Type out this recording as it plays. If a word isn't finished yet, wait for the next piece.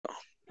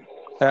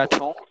at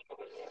home.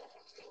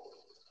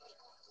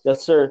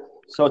 Yes, sir.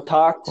 So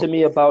talk to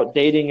me about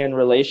dating and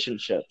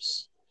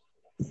relationships.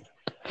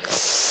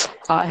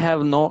 I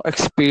have no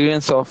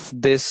experience of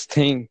this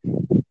thing,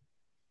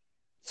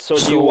 So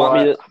do you so want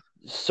me to,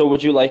 so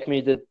would you like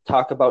me to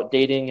talk about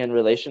dating and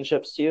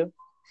relationships to you?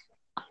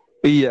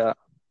 yeah,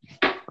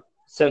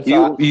 Since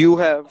you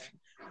have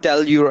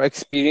tell your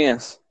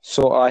experience,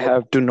 so I o-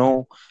 have to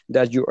know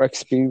that your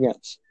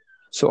experience,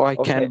 so I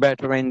okay, can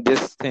better in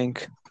this thing.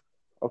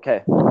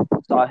 okay.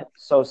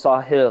 So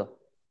Sahil,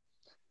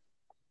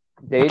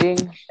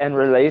 dating and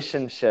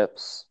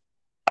relationships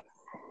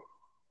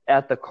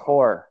at the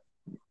core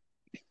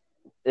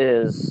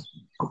is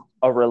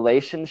a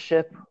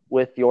relationship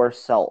with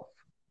yourself.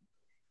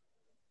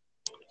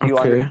 Do you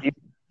under Okay,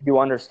 do you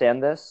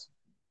understand this?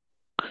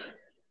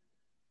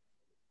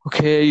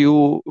 okay.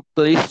 You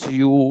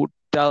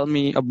tell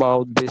me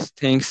about these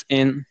things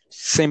in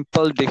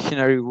simple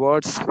dictionary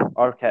words.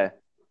 Okay,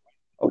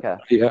 okay.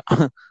 Yeah.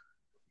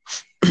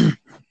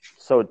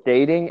 So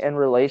dating and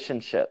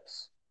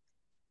relationships,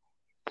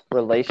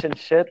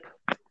 relationship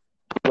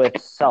with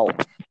self.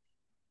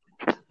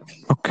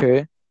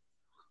 Okay.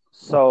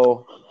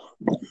 So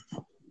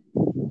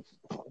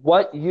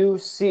what you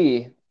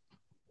see,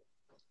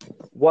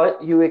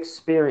 what you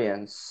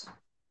experience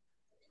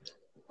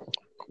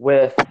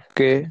with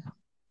Okay.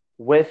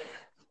 with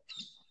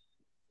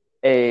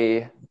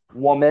a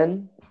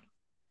woman,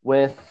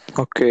 with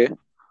Okay.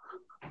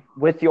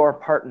 with your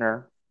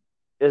partner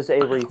is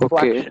a Okay.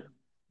 reflection,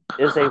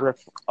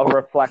 a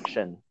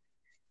reflection.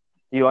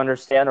 Do you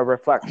understand? A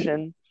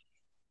reflection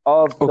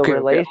of the Okay. Okay.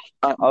 relation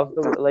of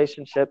the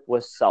relationship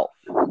with self.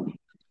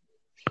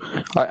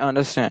 I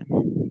understand.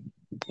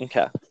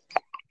 Okay.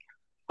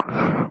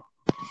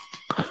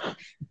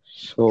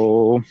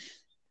 So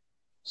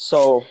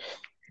So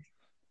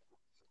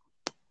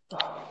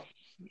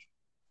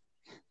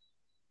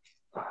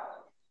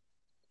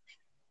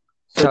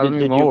so tell did, me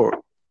did you more.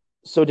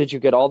 so did you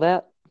get all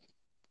that?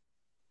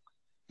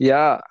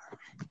 Yeah.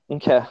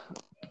 Okay.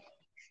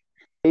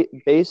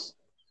 Base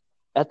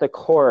at the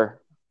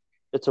core,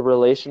 it's a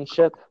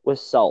relationship with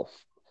self.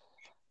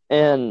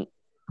 And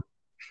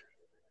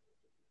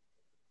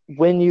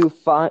when you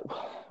find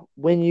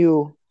when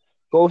you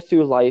go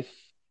through life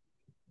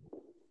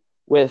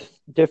with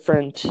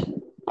different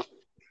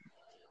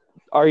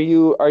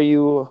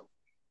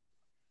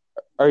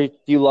do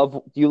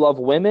you love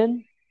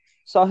women,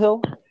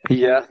 Sahil?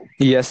 Yeah.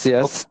 Yes. O-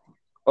 Yes.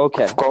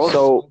 Okay. Of course.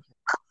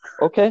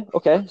 Okay.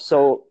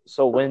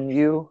 So when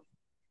you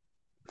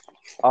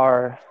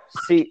are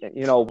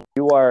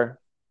you are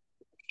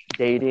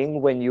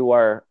dating, when you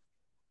are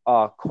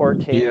Yeah.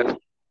 courting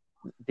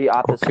the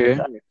opposite Okay.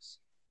 sex,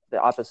 the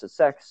opposite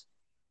sex,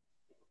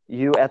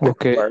 you at the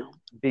Okay. core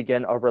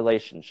begin a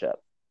relationship.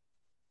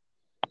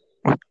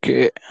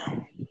 Okay.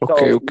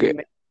 Okay.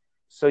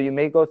 So Okay. you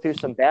may go through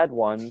some bad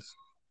ones,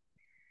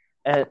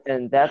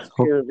 and that's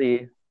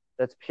purely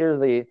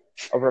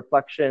a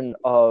reflection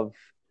of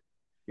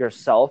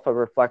yourself, a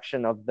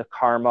reflection of the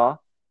karma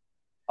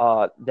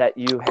that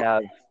you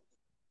have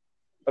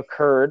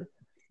occurred,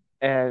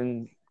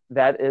 and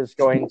that is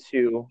going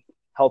to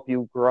help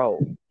you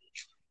grow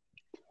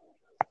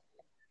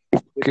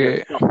with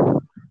Okay.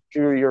 yourself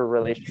through your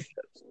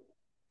relationships.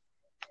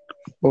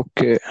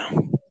 Okay.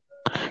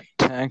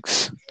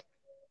 Thanks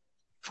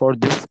for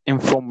this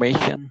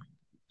information.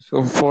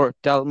 So for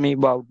tell me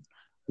about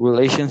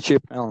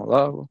relationship and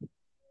love.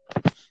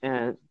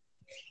 And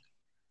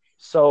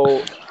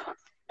so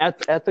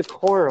at the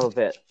core of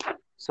it,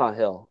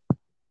 Sahil,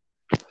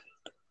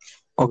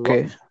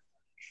 Okay.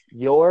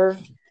 your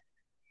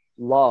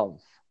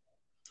love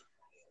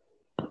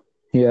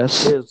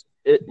Yes.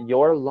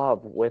 your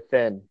love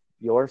within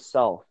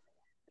yourself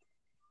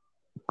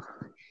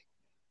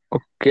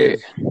Okay.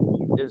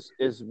 is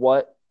is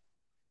what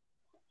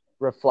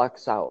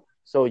reflects out.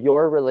 So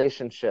your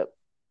relationship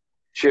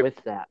Ship.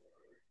 with that.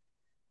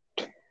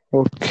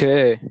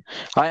 Okay.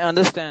 I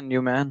understand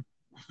you, man.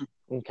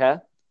 Okay.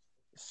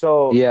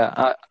 So Yeah,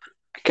 I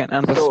can so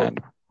understand.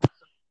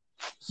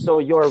 so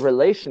your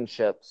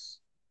relationships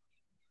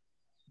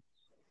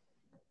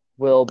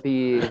will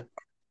be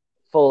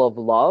full of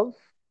love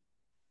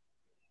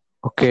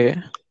Okay.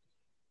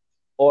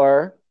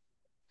 or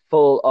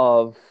full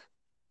of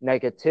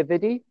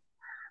negativity,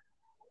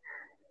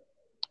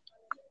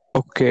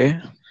 Okay.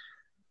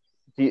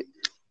 the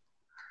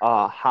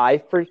high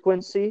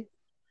frequency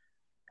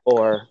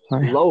or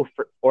I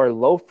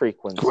low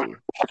frequency.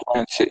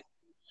 can see.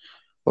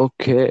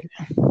 Okay.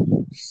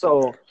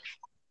 So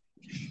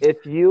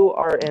if you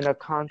are in a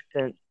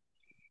constant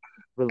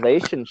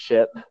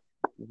relationship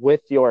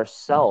with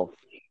yourself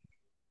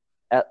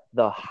at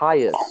the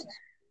highest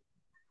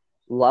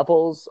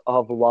levels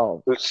of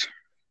love, Yes.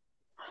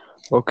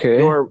 Okay.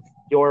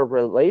 your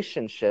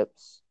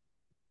relationships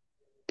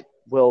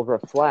will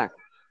reflect.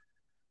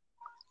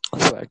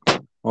 Fact.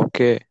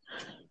 Okay.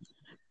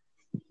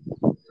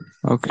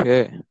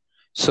 Okay.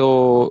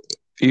 So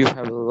you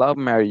have love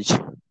marriage.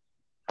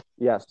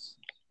 Yes.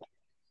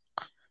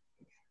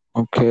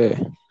 Okay.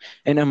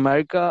 In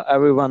America,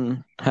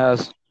 everyone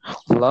has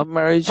love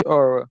marriage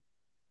or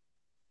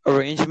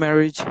arranged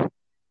marriage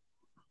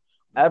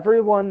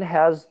Everyone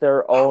has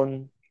their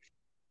own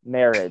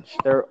marriage,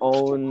 their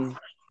own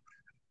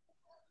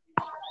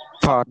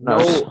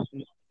partners. no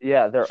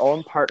yeah, their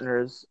own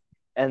partners,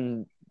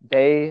 and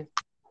they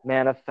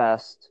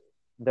manifest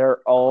their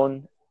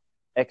own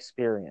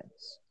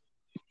experience.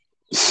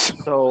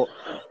 So,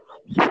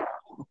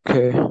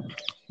 Okay.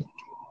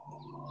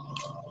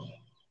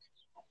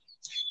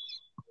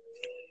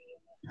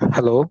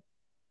 Hello.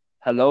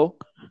 hello.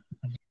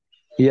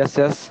 Yes.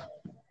 Yes.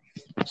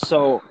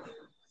 So,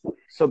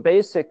 so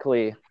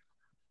basically,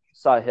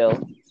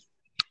 Sahil,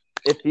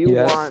 if you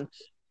Yes. want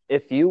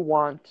if you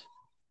want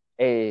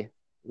a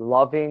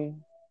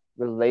loving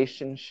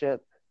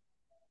relationship,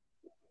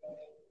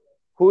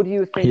 who do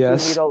you think you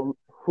need Yes. a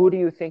who do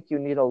you think you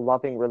need a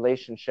loving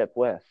relationship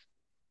with?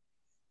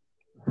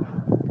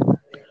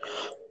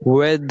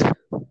 With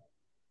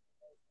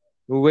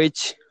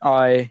which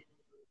I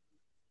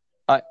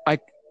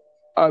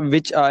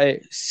which I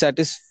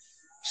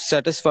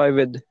satisfy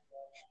with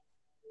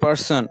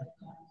person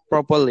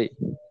properly.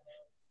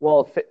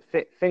 Well,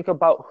 think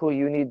about who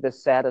you need to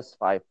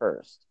satisfy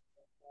first.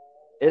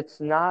 It's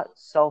not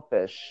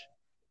selfish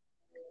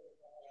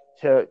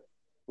to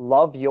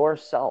love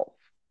yourself.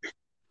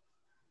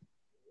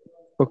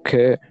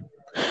 Okay.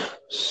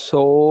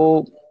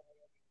 So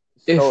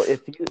So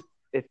if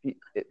if you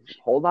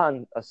hold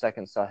on a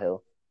second,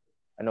 Sahil.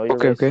 I know you're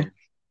okay, okay, racing.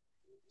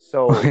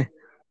 So okay,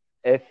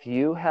 if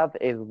you have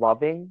a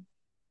loving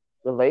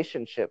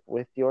relationship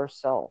with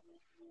yourself,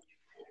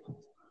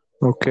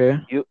 okay,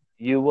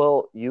 you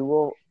will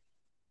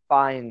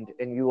find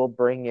and you will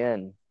bring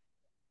in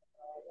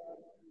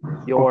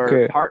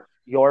okay,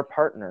 your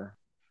partner.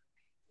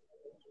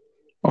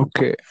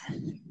 okay.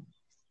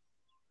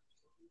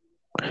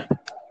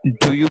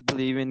 Do you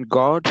believe in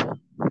God?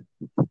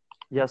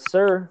 Yes,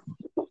 sir.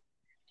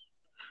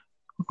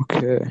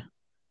 Okay.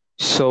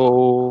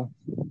 So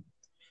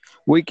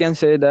we can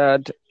say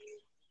that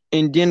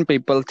Indian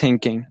people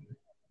thinking.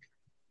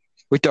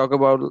 We talk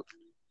about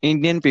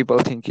Indian people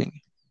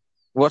thinking.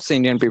 What's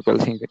Indian people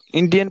thinking?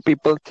 Indian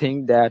people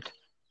think that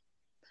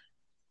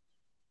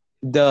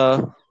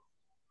the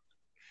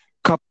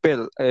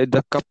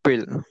the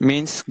couple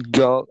means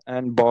girl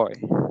and boy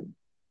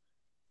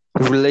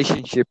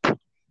relationship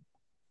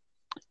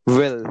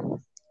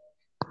will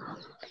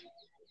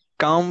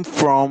come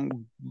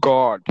from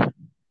God.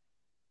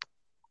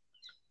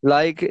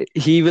 Like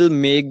he will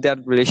make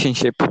that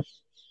relationship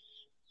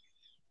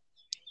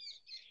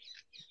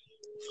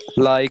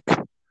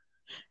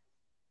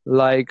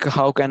like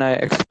how can I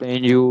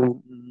explain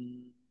you?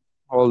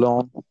 Hold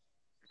on.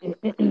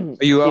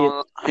 You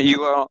Keith,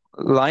 are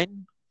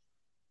line?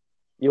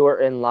 you are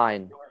in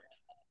line.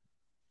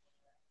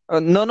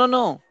 No, no,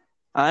 no.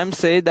 I'm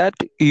saying that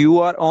you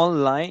are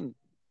online.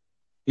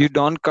 You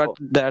don't cut Oh,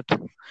 that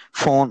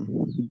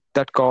phone,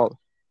 that call.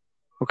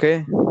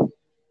 Okay.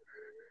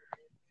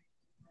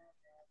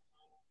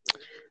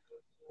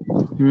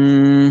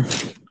 Hmm.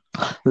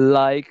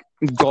 Like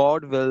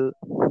God will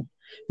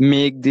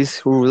make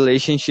this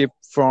relationship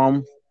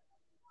from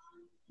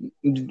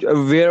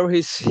where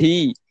is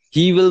he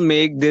will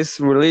make this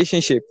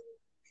relationship.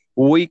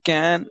 We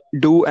can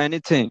do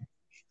anything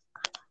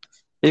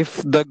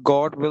if the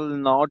God will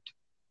not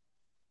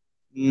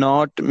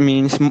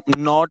means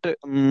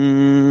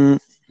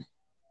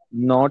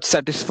not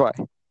satisfy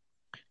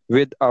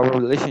with our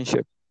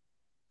relationship.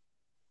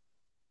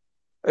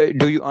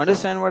 Do you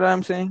understand what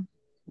I'm saying?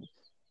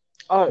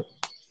 uh,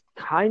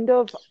 kind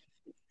of.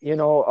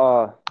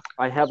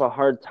 I have a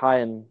hard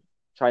time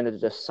trying to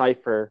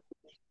decipher.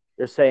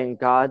 You're saying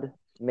God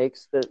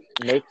makes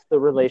the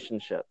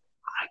relationship,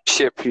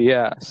 Ship,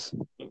 yes.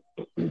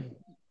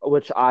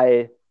 which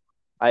I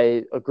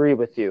agree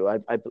with you.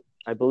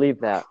 I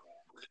believe that.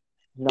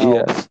 Now,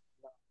 Yes.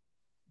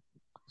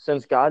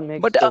 since God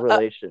makes But the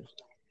relation,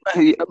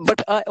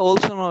 I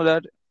also know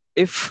that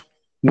if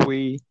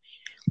we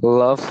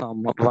love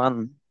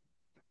someone,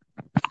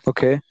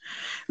 okay,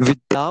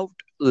 without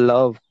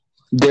love,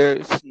 there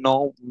is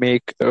no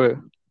make a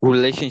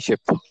relationship.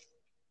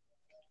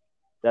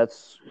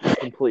 that's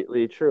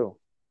completely true.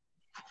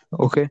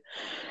 Okay,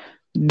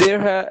 there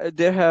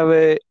have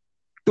a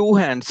two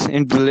hands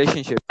in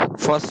relationship.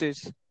 First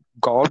is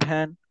God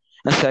hand,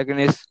 and second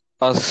is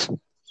us.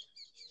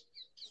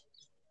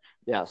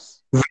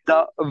 Yes.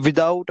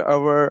 Without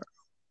our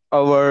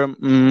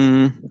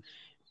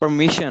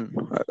permission,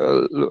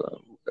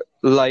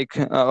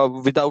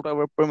 without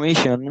our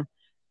permission,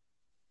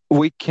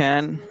 we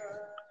can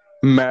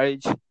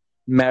marriage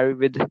marry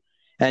with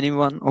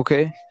anyone.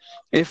 Okay,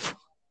 if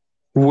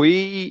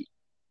we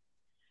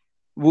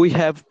we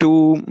have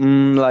to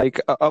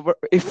our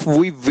if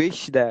we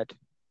wish that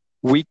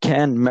we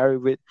can marry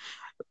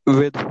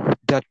with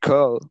that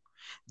girl,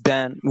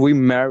 then we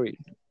marry.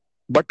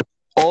 But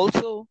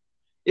also,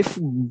 if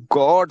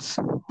God's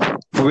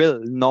will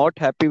not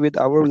happy with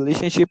our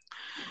relationship,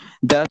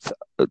 that's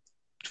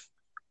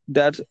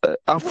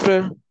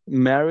after.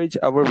 marriage,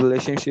 our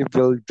relationship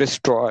will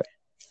destroy.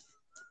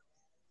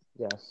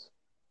 Yes.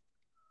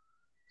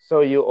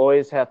 So you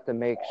always have to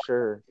make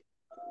sure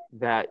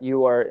that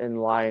you are in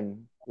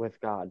line with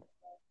God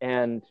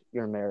and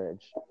your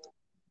marriage.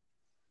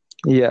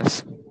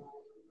 Yes.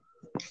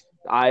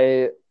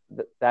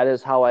 That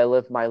is how I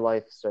live my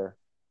life, sir.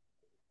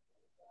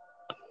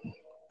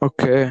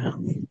 Okay.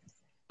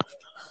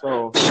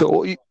 So,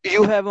 So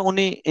you have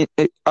only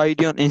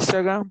ID on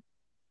Instagram?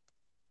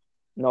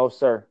 no,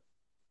 sir.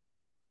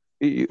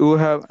 You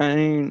have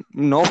any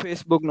no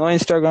Facebook, no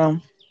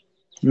Instagram,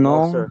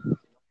 No, no sir.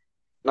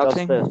 Just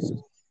nothing? this.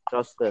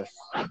 Just this.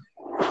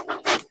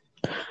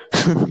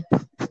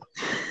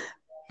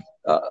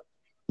 uh,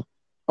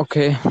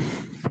 okay.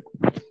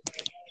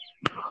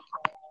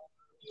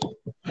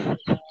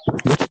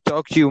 Good to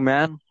talk to you,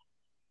 man.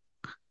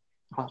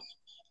 How,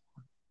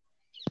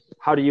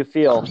 how do you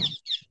feel?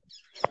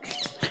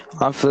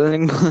 I'm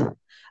feeling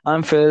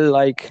I'm feeling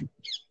like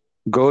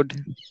good, Are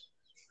you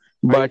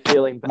but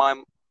feeling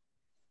my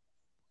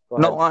Go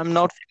no, ahead. I'm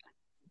not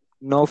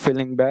no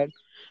feeling bad.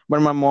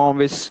 But my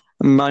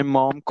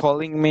mom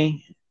calling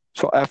me,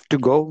 so I have to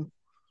go.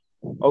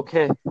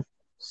 Okay.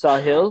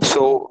 Sahil,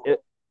 So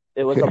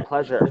it was okay, a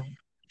pleasure.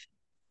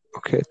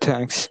 okay,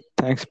 thanks,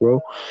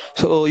 bro.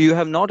 So you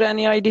have not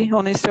any ID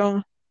on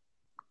Instagram?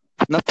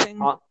 Nothing.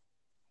 Huh?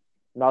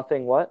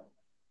 Nothing what?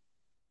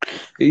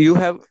 You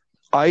have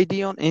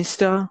ID on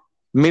Insta?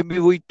 Maybe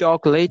we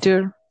talk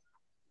later.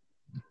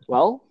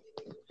 Well,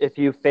 if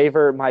you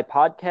favor my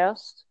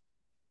podcast,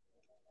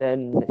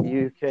 then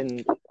you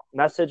can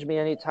message me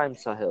anytime,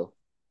 Sahil.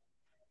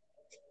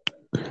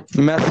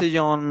 Message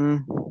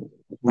on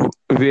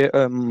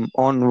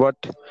on what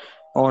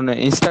on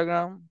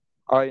Instagram?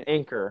 I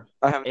Anchor,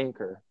 I have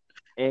Anchor,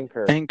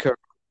 Anchor. Anchor.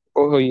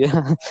 Oh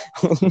yeah,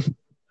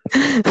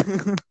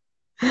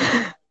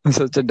 I'm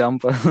such a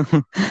dumper.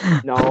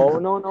 No,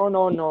 no, no,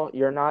 no, no.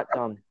 You're not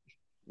dumb.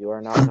 You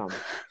are not dumb.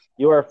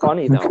 You are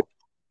funny Okay,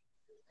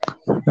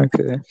 though.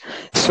 okay.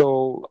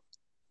 So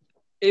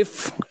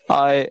if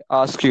I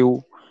ask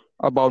you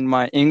about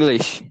my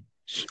English,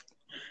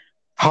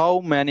 how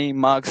many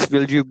marks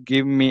will you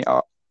give me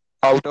out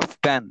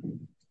of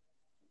 10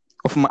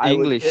 of my I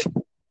would English? get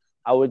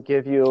I would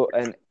give you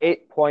an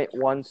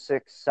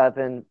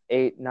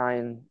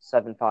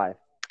 8.1678975.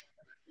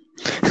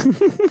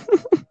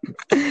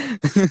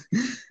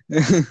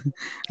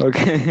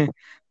 Okay,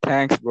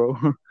 thanks, bro.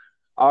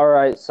 All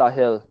right,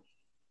 Sahil.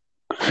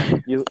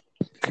 You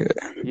Okay.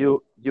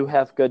 you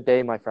have good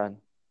day, my friend.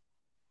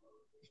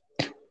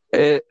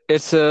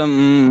 It's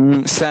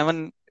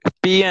 7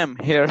 p.m.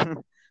 here.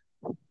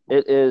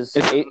 It is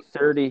It's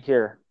 8:30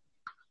 here.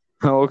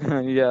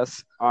 okay.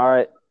 Yes. All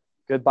right.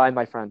 Goodbye,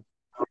 my friend.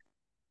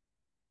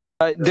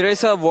 There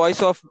is a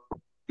voice of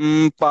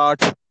part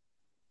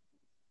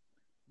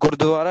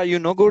Gurdwara. You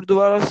know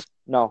Gurdwaras,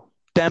 No.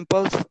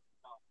 temples.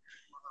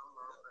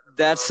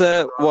 That's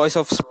a voice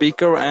of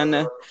speaker,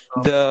 and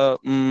the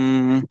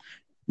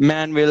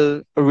man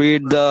will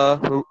read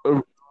the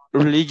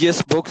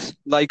religious books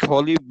like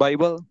Holy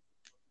Bible.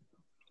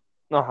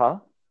 Uh-huh.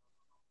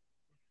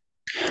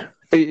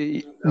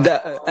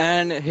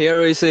 And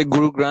here is a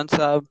Guru Granth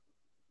Sahib.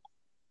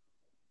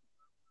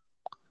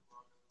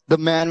 The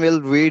man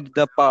will read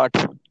the part.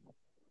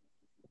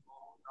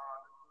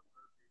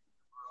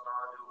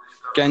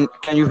 Can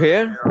you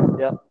hear?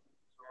 Yep.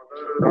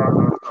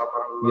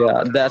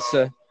 Yeah, that's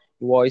a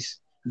voice.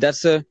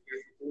 That's a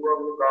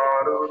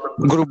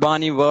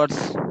Gurbani words,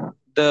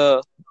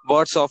 the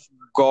words of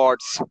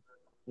gods,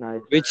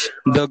 Nice. which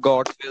the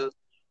gods will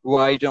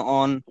write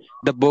on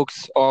the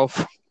books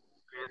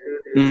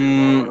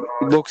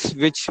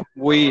which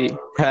we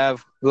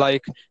have,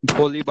 like the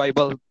Holy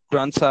Bible,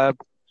 Granth Sahib.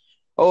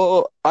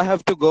 Oh, I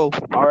have to go.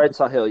 All right,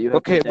 Sahil. You have a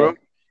Okay, good bro. day.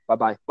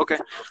 Bye-bye. Okay.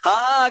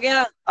 हाँ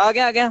आ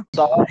गया.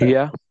 Saw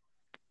Yeah.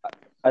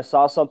 I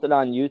saw something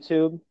on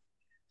YouTube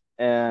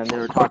and they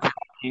were talking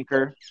about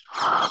Anchor.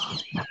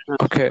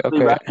 Okay.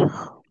 Really Okay.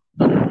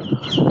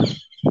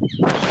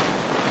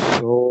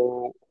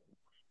 So,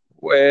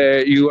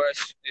 where you are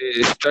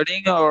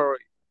studying, or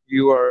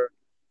you are,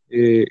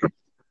 uh,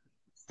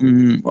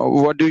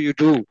 what do you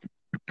do?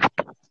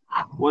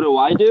 What do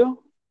I do?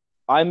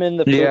 I'm in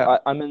the food. Yeah.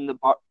 I'm in the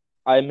bar.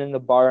 I'm in the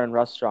bar and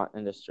restaurant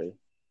industry.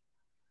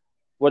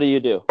 What do you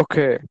do?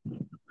 Okay.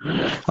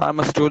 I'm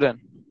a student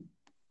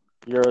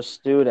You're a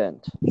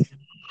student.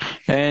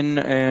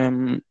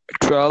 in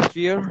 12th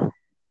year.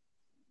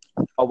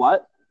 A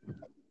what?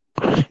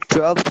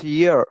 12th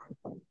year.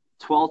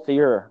 12th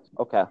year.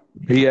 Okay.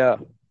 Yeah.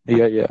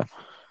 Yeah. Yeah.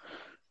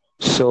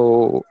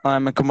 So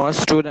I'm a commerce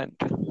student.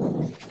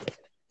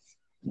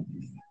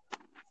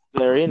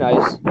 Very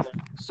nice.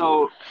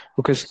 So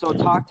Okay. so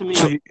talk to me.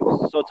 So you,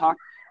 So talk.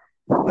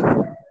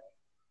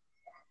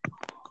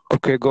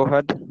 okay, go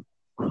ahead.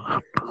 I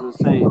was gonna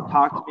say,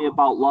 talk to me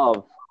about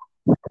love.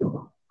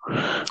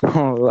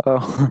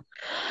 Oh,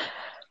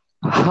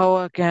 how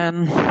I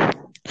can?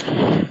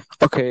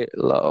 Okay,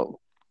 love.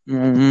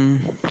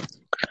 Mm,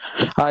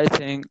 I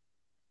think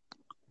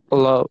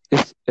love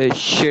is a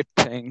shit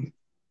thing.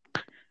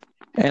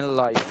 in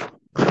life.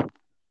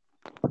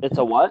 It's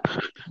a what?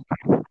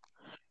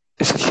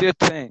 It's a shit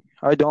thing.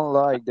 I don't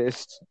like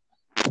this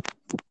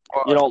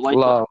You word, don't like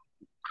love.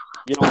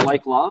 you don't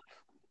like love?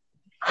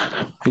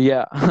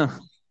 Yeah,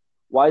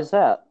 Why is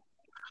that?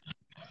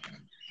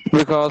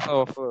 because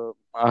of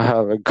I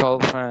have a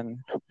girlfriend.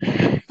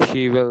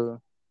 She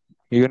will,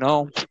 you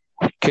know,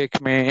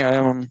 kick me.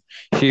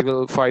 She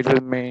will fight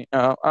with me.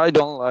 I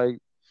don't like.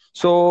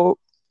 So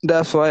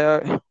that's why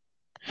I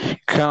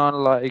can't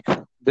like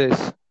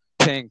this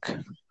thing.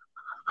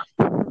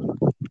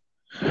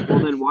 Well,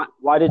 then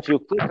why did you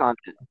click on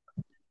it?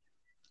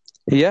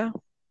 Yeah.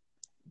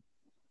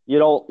 You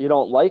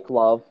don't like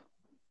love,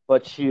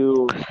 but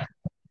you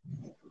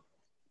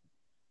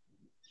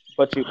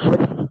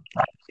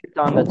clicked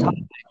on the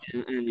topic,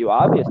 and you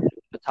obviously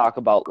want to talk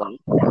about love.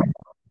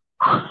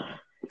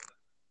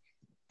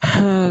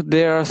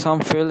 There are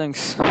some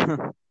feelings.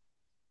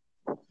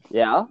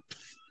 Yeah,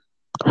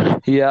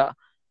 Yeah.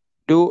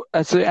 Do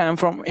actually I'm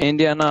from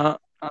Indiana.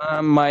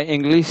 My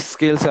English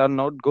skills are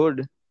not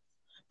good.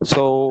 that's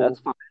So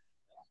fine.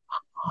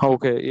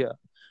 okay, yeah.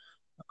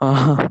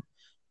 Uh,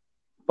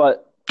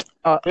 But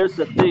uh, here's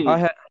the thing: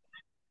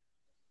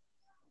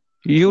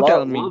 you tell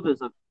love me. love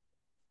is a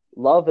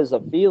love is a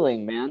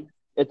feeling, man.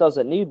 It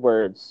doesn't need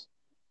words.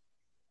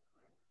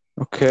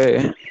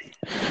 Okay.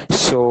 Love.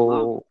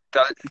 So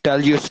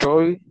tell your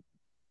story.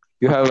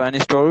 You have any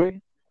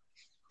story?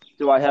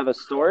 Do I have a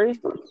story?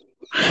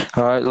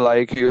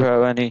 Like you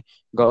have any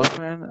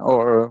girlfriend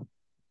or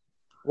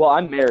Well,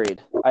 I'm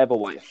married. I have a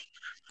wife,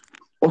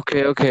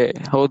 okay, okay.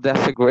 Oh,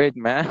 that's a great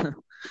man.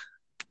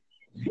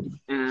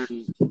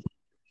 and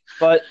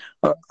but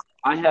Uh,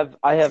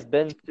 I have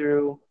been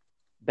through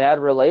bad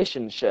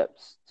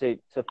relationships to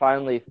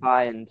finally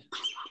find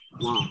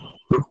love,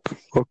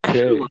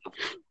 true okay, love.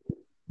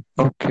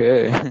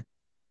 okay.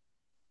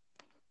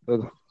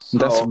 That's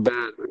So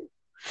bad.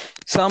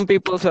 Some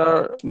peoples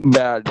are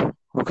bad.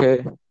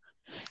 Okay,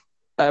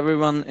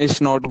 everyone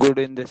is not good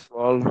in this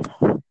world.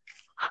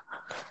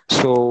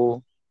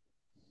 So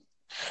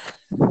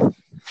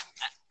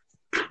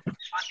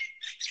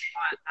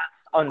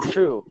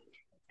untrue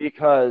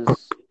because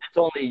it's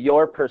only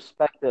your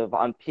perspective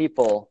on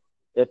people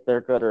if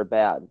they're good or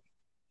bad.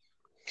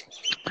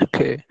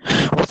 okay.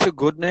 What's your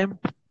good name?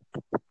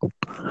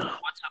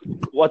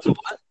 What's a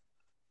what?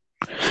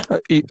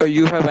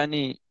 You have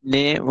any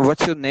name?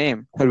 What's your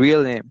name? A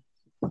real name?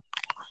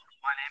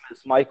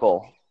 It's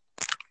Michael.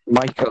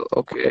 Michael.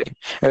 Okay.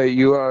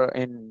 You are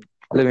in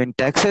live in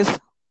Texas.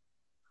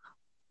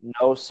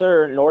 No,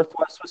 sir.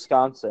 Northwest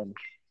Wisconsin.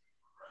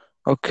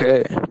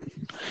 Okay,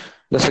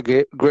 that's a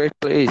great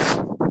place.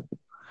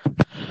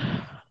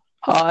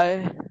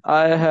 I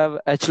have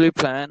actually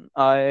planned.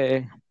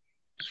 I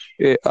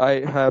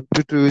have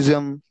to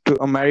tourism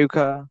to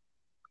America.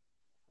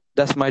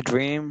 That's my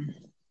dream.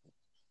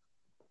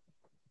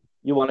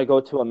 You want to go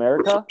to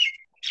America?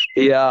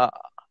 Yeah,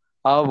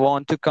 I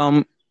want to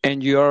come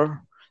in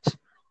your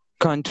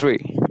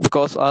country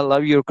because I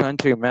love your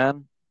country,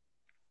 man.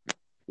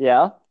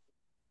 Yeah.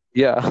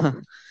 Yeah,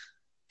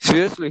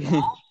 seriously.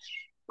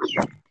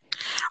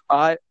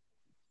 I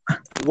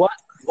What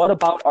What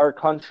about our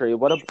country?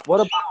 What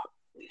about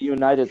the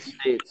United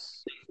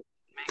States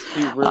makes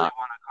you really uh,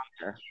 want to come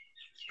here?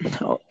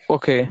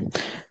 okay.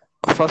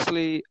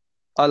 Firstly,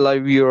 I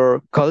love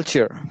your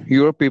culture.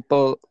 Your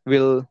people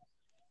will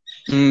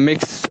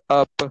mix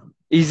up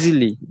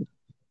easily.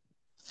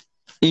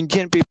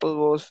 Indian people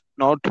was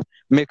not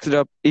mixed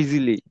up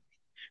easily.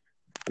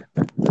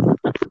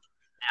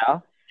 Yeah.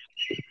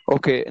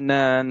 Okay, and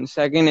then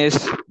second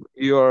is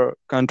your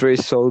country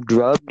is so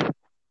developed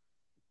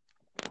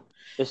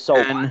Is so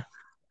what? and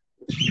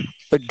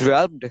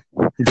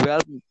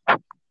developed.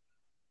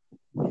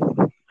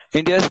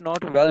 India is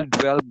not well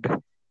developed.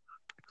 I'm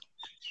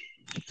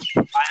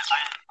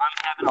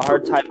having a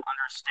hard time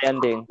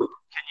understanding.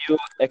 Can you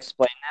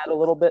explain that a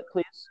little bit,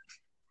 please?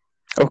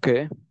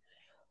 Okay,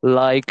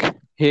 like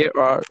here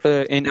are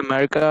in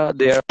America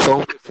there are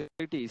so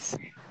facilities.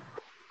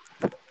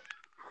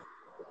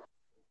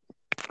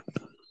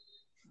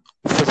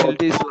 Well,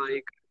 Facilities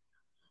like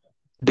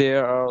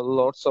there are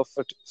lots of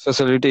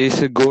facilities,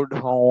 good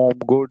home,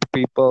 good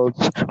people,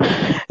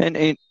 and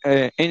in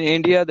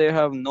India they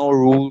have no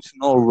rules,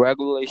 no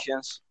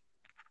regulations.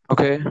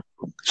 Okay,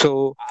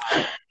 so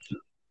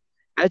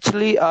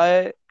actually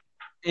I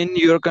in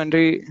your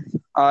country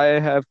I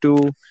have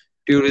to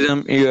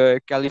tourism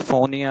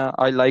California.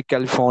 I like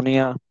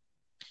California,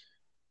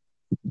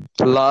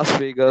 Las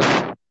Vegas,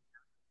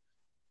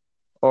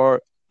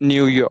 or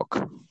New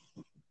York.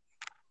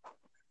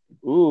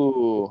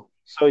 ooh.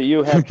 So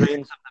you have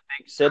dreams of the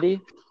big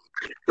city?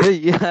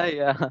 Yeah,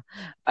 yeah.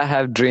 I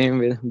have dream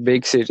with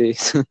big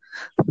cities.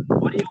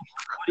 What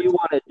do you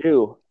want to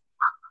do?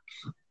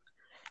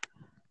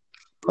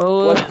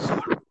 Well,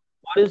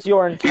 What is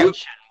your you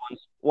intention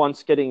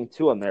once getting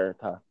to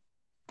America?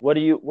 What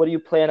do you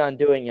plan on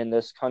doing in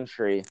this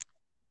country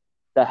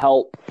to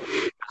help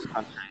this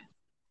country?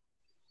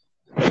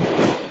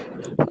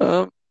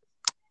 um,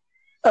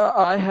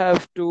 I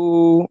have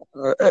to.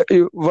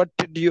 What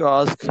did you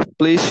ask?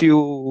 Please,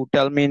 you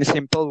tell me in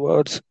simple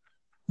words.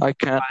 I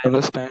can't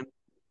understand.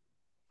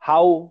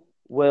 How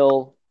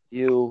will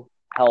you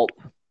help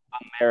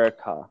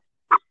America?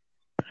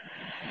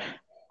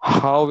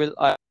 How will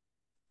I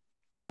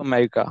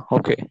America?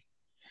 Okay,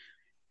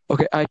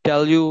 okay. I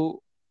tell you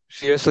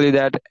seriously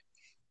that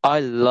I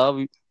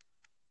love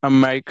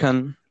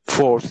American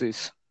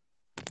forces.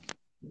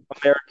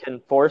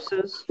 American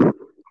forces?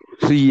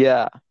 So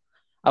yeah,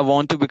 I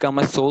want to become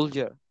a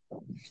soldier.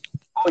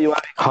 Oh, you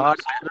want to become a Hard.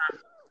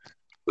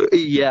 soldier?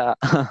 Yeah.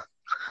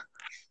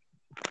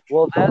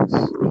 Well, that's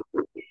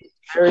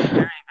very,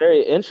 very,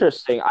 very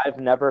interesting. I've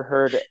never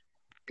heard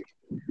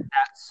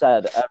that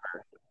said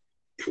ever.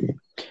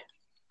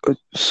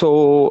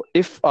 So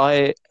if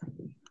I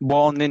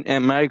born in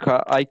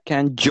America, I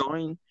can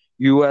join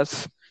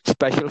U.S.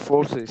 Special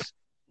Forces.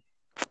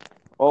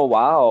 Oh,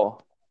 wow.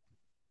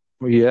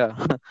 Yeah.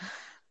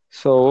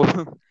 So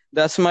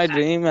that's my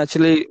dream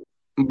actually,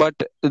 but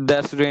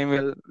that dream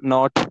will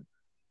not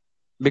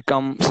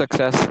become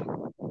success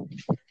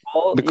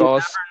Well, you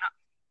because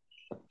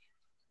never,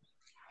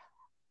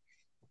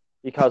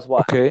 because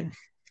what? okay,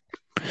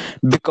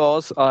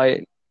 because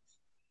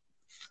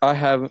I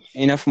have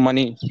enough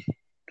money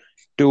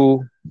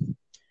to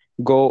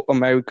go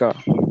America.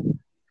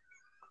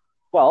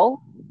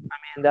 Well, I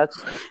mean,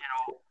 that's,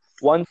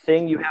 one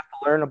thing you have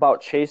to learn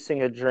about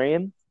chasing a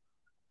dream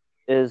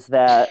is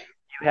that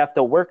you have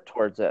to work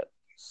towards it.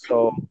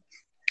 So,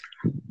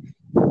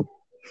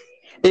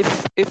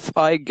 If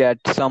I get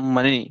some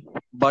money,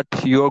 but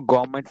your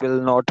government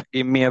will not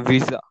give me a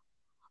visa.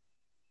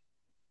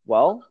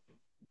 well,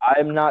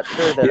 I'm not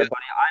sure there, Yeah.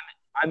 buddy.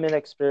 I'm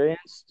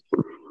inexperienced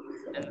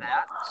in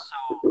that,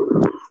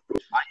 so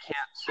I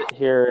can't sit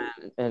here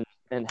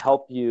and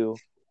help you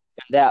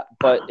in that.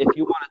 But if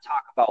you want to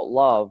talk about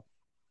love,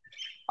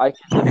 I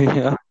can definitely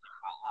Yeah. talk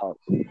about love.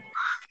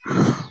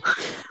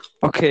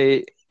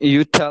 Okay,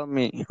 you tell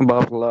me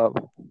about love.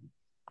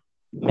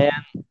 Man,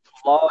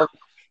 love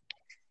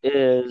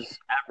is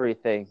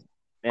everything,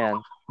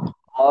 man.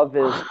 Love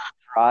is what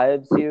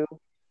drives you.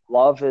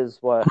 Love is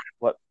what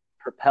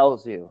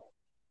propels you.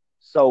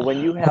 So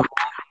when you have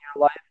love in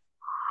your life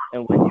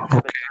and when you have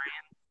a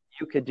dream,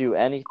 you could do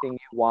anything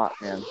you want,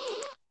 man.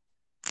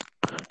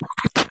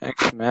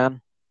 Thanks,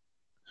 man.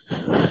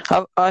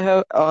 I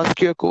have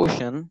asked you a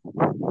question.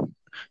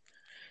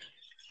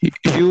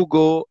 You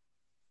go,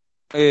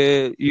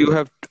 you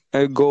have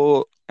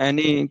go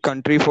any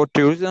country for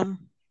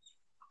tourism?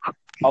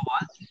 Oh,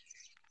 what?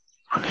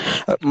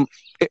 Um,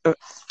 uh,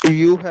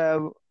 you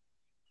have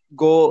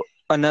go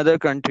another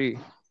country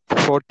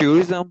for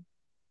tourism?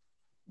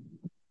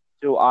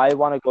 Do I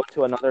want to go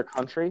to another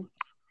country?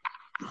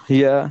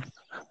 Yeah,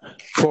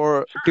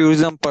 for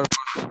tourism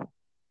purpose.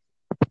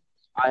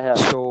 I have.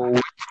 So,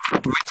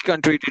 which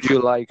country did you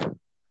like?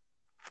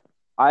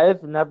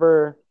 I've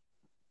never.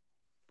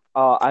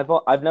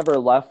 I've never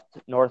left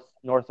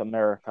North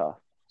America.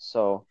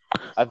 So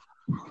I've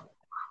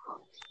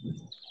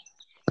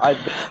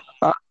I've been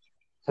Uh,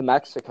 to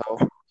Mexico.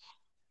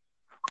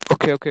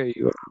 okay, okay,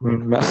 you are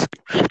in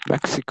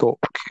Mexico.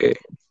 Okay.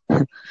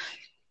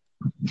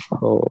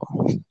 Oh,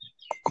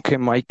 okay,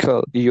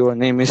 Michael. Your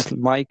name is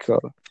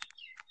Michael.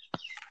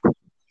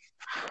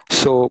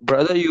 So,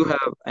 brother, you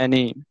have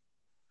any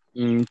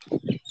mm,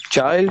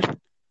 child?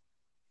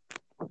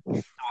 Do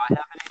I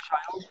have any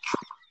child?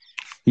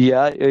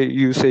 Yeah,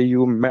 you say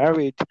you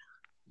married.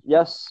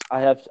 Yes,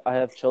 I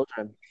have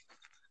children.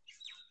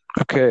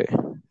 Okay,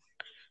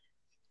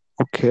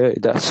 okay,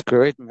 that's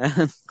great,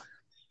 man.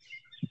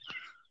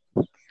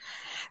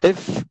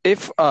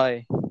 If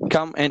I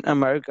come in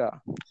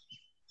America,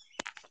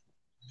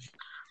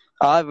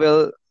 I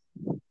will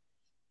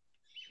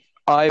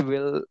I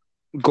will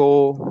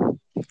go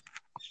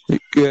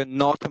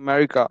North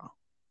America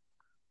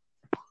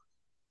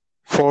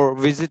for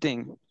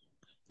visiting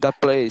the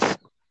place.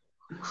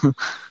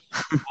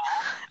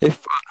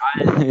 If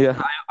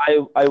yeah,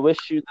 I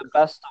wish you the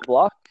best of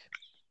luck.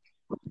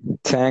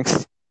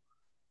 thanks.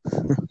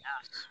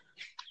 Yes,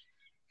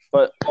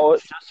 but oh,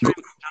 just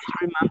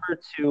remember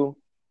to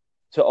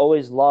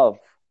always love.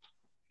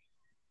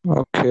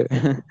 Okay,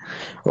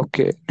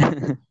 okay.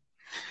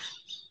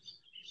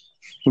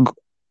 G-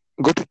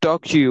 Good to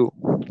talk to you.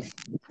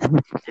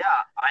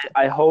 Yeah,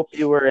 I hope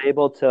you were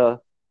able to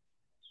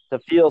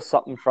feel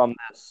something from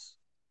this.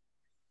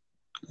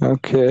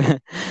 Okay.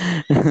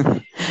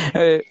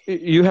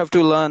 You have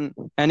to learn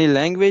any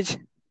language,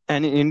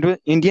 any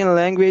Indian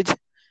language.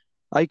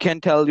 I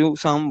can tell you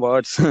some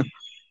words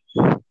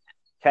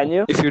Can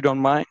you? if you don't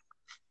mind.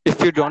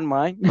 If you don't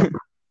mind.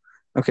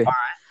 Okay. All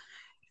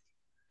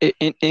right.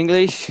 In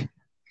English,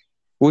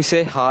 we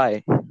say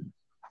hi.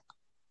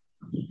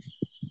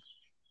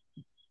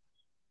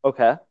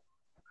 Okay.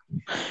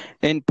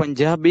 In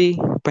Punjabi,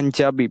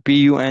 Punjabi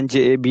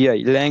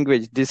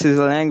language. This is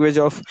the language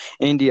of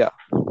India.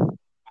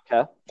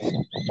 Okay.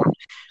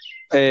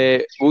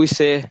 We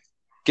say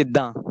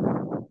kidan,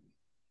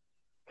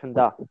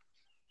 Kanda.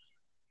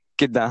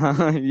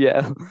 kidan.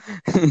 Yeah.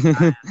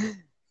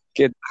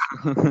 Okay.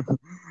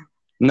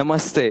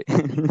 Namaste.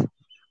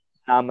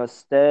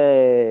 Namaste.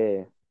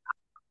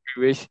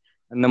 Wish.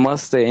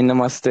 Namaste.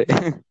 Namaste.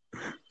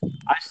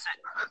 I say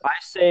I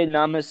say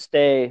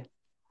namaste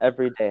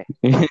every day.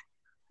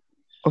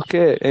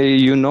 Okay.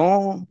 You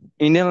know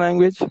Indian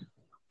language?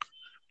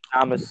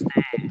 Namaste.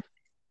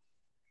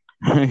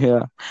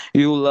 Yeah.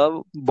 You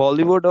love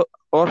Bollywood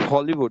or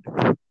Hollywood?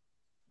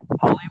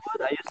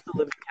 Hollywood? I used to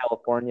live in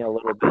California a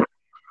little bit.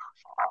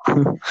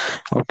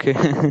 Okay.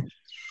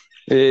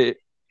 Eh,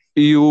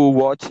 you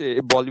watch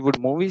Bollywood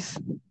movies?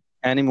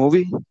 Any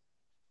movie?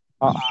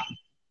 Uh-uh.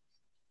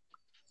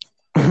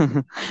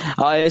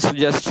 I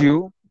suggest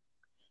you.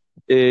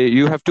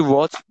 You have to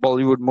watch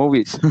Bollywood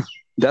movies.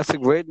 That's a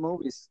great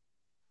movies.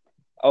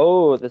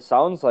 Oh, this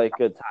sounds like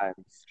good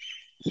times.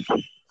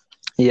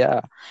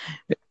 Yeah.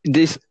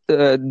 This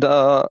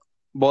the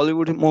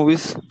Bollywood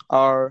movies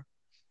are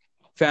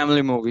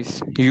family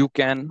movies. You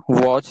can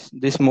watch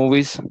these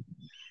movies,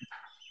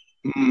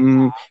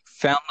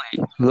 family,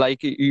 like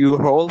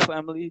your whole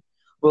family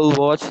will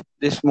watch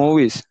these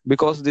movies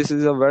because this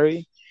is a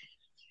very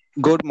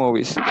good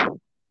movies.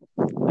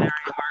 Very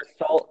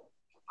heartfelt.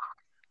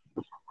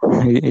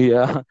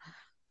 Yeah.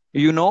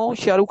 You know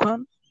Shah Rukh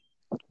Khan?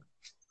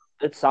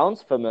 It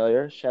sounds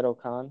familiar, Shadow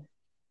Khan.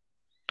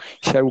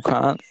 Shah Rukh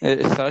Khan.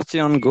 Search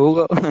on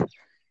Google.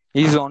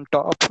 He's on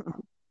top.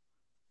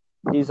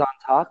 He's on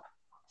top.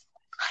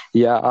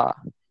 Yeah.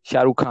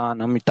 Shah Rukh Khan,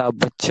 Amitabh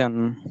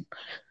Bachchan.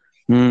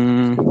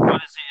 Mm,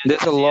 What is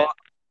there's he? a lot.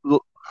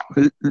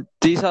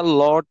 These are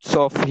lots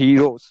of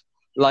heroes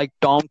like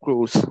Tom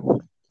Cruise.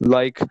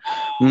 Like,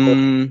 Oh,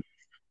 mm,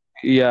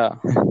 yeah.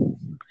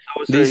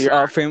 those are These your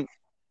are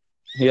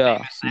Yeah.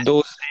 famous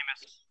Those.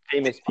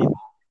 famous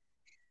people.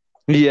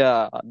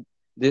 Yeah.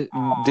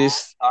 Oh,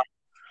 These are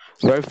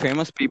very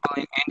famous people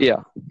in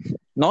India.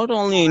 Not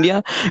only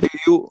India.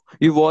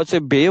 You watch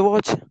a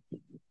Baywatch.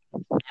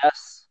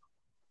 yes.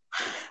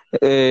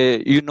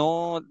 You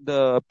know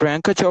the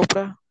Priyanka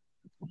Chopra.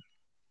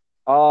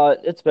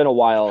 It's been a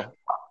while.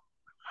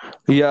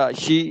 Yeah,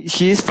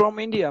 she's from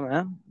India,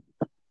 man.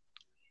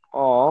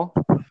 Oh,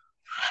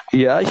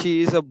 Yeah,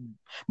 she is a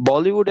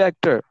Bollywood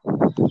actor.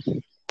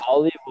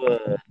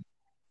 Hollywood.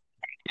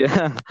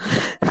 Yeah,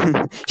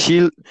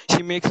 she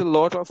she makes a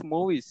lot of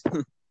movies.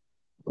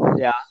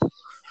 Yeah,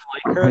 you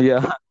like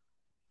Yeah,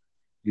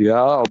 yeah,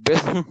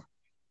 obviously.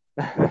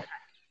 her?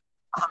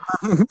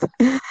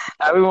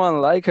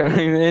 Everyone like her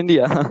in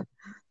India.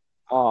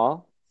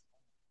 Oh,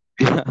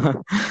 Yeah,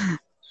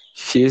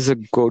 she is a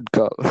good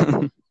girl.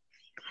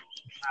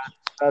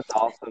 that's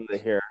awesome to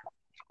hear.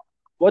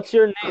 What's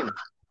your name?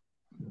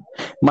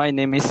 My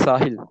name is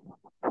Sahil.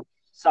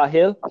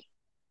 Sahil?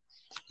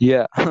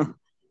 Yeah,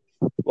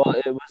 Well,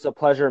 it was a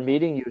pleasure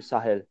meeting you,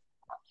 Sahil.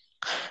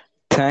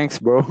 thanks,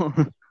 bro.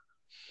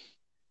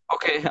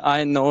 Okay,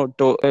 I know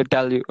to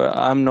tell you.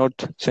 I'm not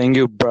saying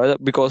you brother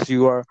because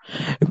you are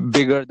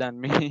bigger than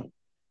me.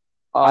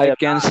 I I am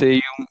can not. say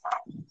you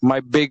my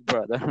big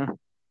brother.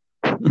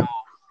 No,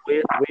 we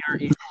are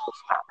equals,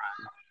 my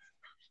friend.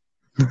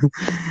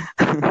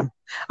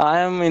 I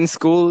am in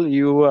school.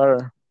 You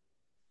are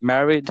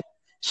married,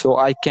 so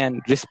I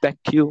can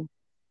respect you.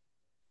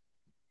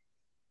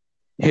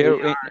 We Here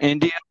in are.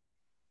 India,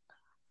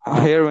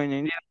 Uh, here in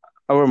India,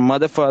 our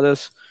mother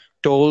fathers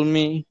told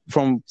me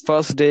from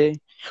first day,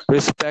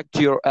 respect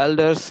your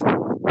elders.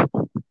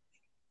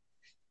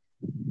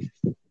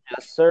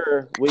 yes,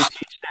 sir. We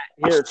teach that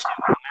here too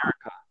in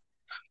America.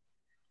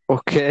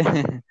 Okay,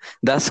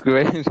 that's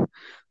great.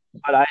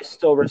 But I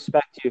still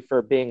respect you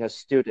for being a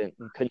student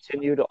and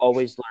continue to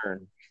always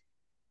learn.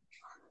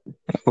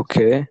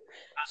 Okay,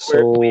 Because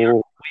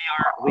so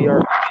we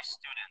are always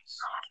students.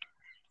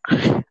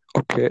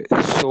 okay,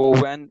 so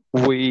when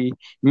we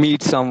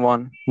meet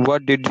someone,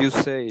 what did you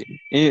say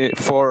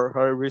for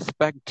her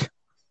respect?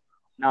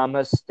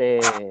 Namaste.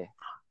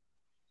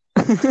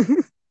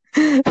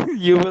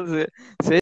 You will say